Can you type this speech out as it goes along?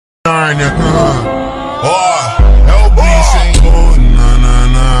montanha. Ó, é o bicho, hein? Oh, na, na,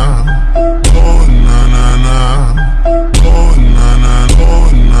 na. Oh, na, na, na. Oh, na, na,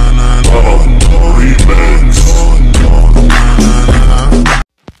 oh, na, na, oh, no. Remix. Oh, no, na, na, na.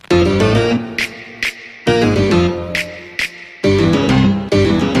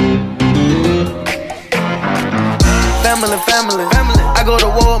 Family, I go to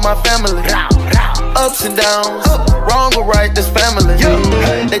war with my family. Ups and downs, wrong or right, this family.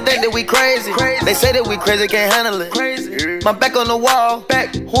 They think that we crazy, they say that we crazy, can't handle it. My back on the wall,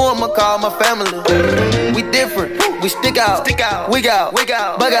 who I'ma call my family? We different, we stick out, wig out, bug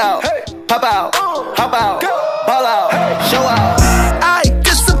out, pop out, hop out, ball out, show out. Aight,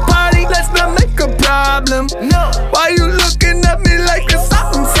 it's a party, let's not make a problem. No, Why you looking at me like it's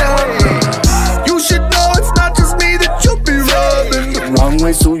something? You should know it's not just me that you be rubbing the wrong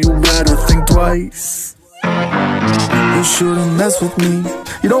way, so you better think twice. You shouldn't mess with me,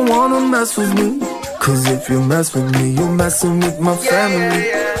 you don't wanna mess with me. Cause if you mess with me, you're messing with my family.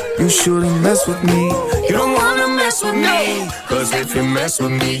 You shouldn't mess with me, you don't wanna mess with me. Cause if you mess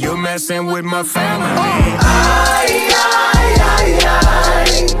with me, you're messing with my family.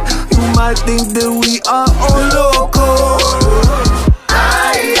 You might think that we are all loco.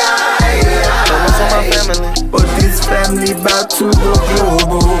 on my family. But this family bout to go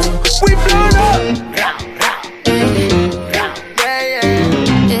global. We blown up.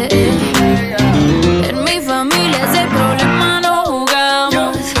 En mi familia ese problema no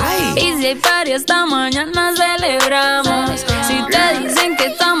jugamos. Y si hay party esta mañana celebramos. Si te dicen que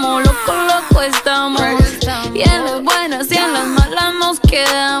estamos locos, locos estamos. Y en las buenas y en las malas nos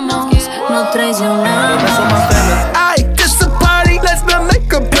quedamos. No traicionamos. Aight, it's a party, let's not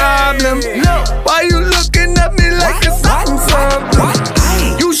make a problem. Why you looking at me like it's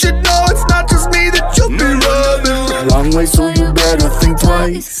something? You should know it's not just me that you be rubbing the wrong way, so you better think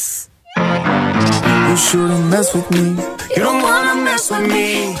twice. You shouldn't mess with me, you don't wanna mess with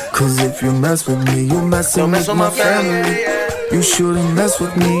me. Cause if you mess with me, you're messing with my family. You shouldn't mess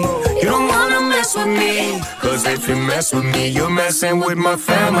with me, you don't wanna mess with me. Cause if you mess with me, you're messing with my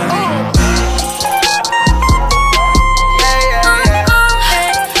family.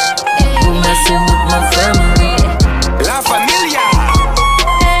 You're messing with my family. La familia.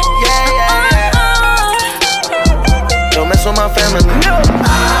 Don't mess with my family.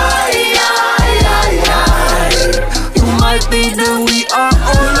 You might think that we are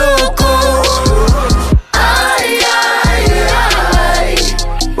all loco.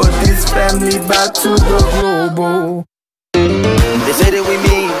 But this family back to the global. They say that we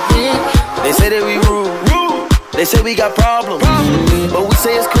mean, they say that we rude, they say we got problems, but we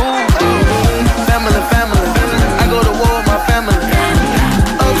say it's cool. Family, I go to war with my family.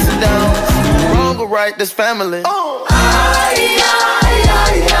 Ups and downs, wrong or right, this family. You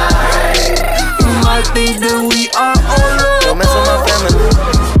might think that we are all loco. Don't mess with my family.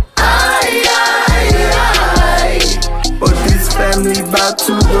 But this family back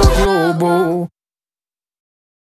to the global.